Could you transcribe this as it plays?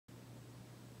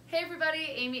Hey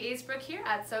everybody, Aimee Asebrook here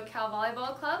at SoCal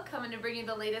Volleyball Club, coming to bring you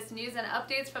the latest news and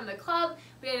updates from the club.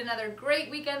 We had another great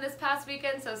weekend this past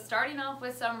weekend, so starting off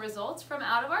with some results from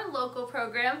out of our local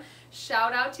program.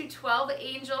 Shout out to 12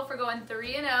 Angel for going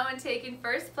 3-0 and taking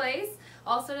first place.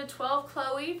 Also to 12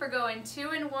 Chloe for going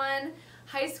 2-1.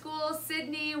 High school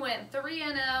Sydney went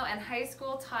 3-0 and high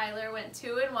school Tyler went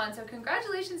 2-1. So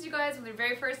congratulations you guys with your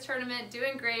very first tournament,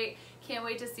 doing great. Can't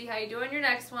wait to see how you do on your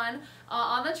next one.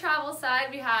 On the travel side,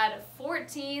 we had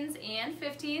 14s and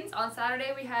 15s. On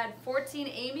Saturday, we had 14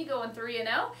 Aimee going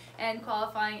 3-0 and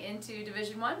qualifying into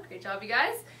Division 1. Great job, you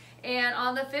guys. And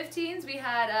on the 15s, we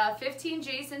had 15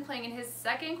 Jason playing in his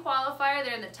second qualifier.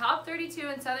 They're in the top 32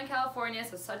 in Southern California,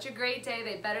 so such a great day.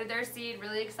 They bettered their seed,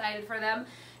 really excited for them.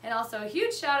 And also a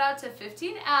huge shout out to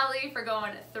 15 Allie for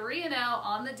going 3-0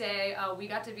 on the day. We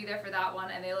got to be there for that one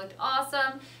and they looked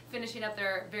awesome, finishing up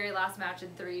their very last match in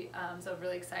 3. So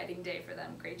really exciting day for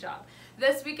them. Great job.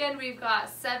 This weekend we've got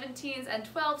 17s and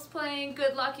 12s playing.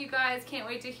 Good luck you guys. Can't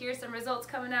wait to hear some results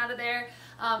coming out of there.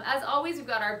 As always, we've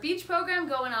got our beach program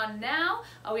going on now.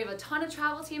 We have a ton of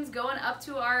travel teams going up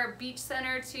to our beach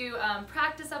center to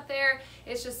practice up there.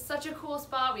 It's just such a cool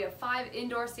spot. We have 5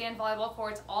 indoor sand volleyball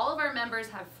courts. All of our members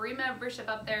have free membership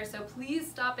up there, so please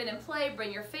stop in and play.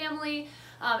 Bring your family.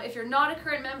 If you're not a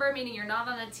current member, meaning you're not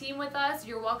on a team with us,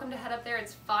 you're welcome to head up there.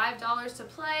 It's $5 to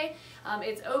play.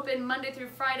 It's open Monday through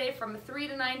Friday from 3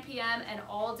 to 9 p.m. and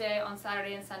all day on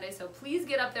Saturday and Sunday. So please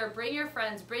get up there, bring your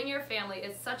friends, bring your family.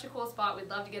 It's such a cool spot. We'd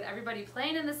love to get everybody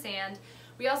playing in the sand.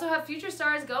 We also have Future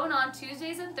Stars going on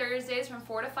Tuesdays and Thursdays from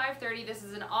 4 to 5:30. This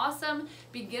is an awesome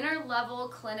beginner level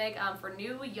clinic for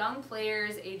new young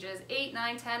players ages 8,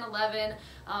 9, 10, 11.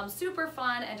 Super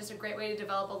fun and just a great way to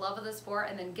develop a love of the sport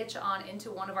and then get you on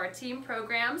into one of our team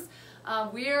programs.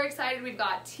 We are excited. We've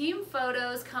got team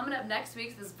photos coming up next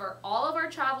week. This is for all of our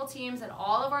travel teams and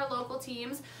all of our local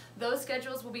teams. Those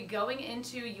schedules will be going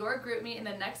into your group meet in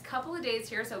the next couple of days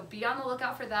here, so be on the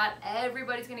lookout for that.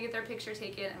 Everybody's going to get their picture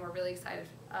taken, and we're really excited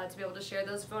to be able to share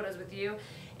those photos with you.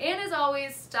 And as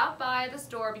always, stop by the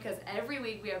store because every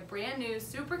week we have brand new,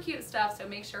 super cute stuff, so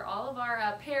make sure all of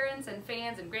our parents and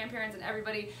fans and grandparents and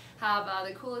everybody have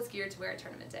the coolest gear to wear at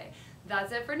tournament day.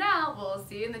 That's it for now. We'll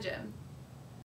see you in the gym.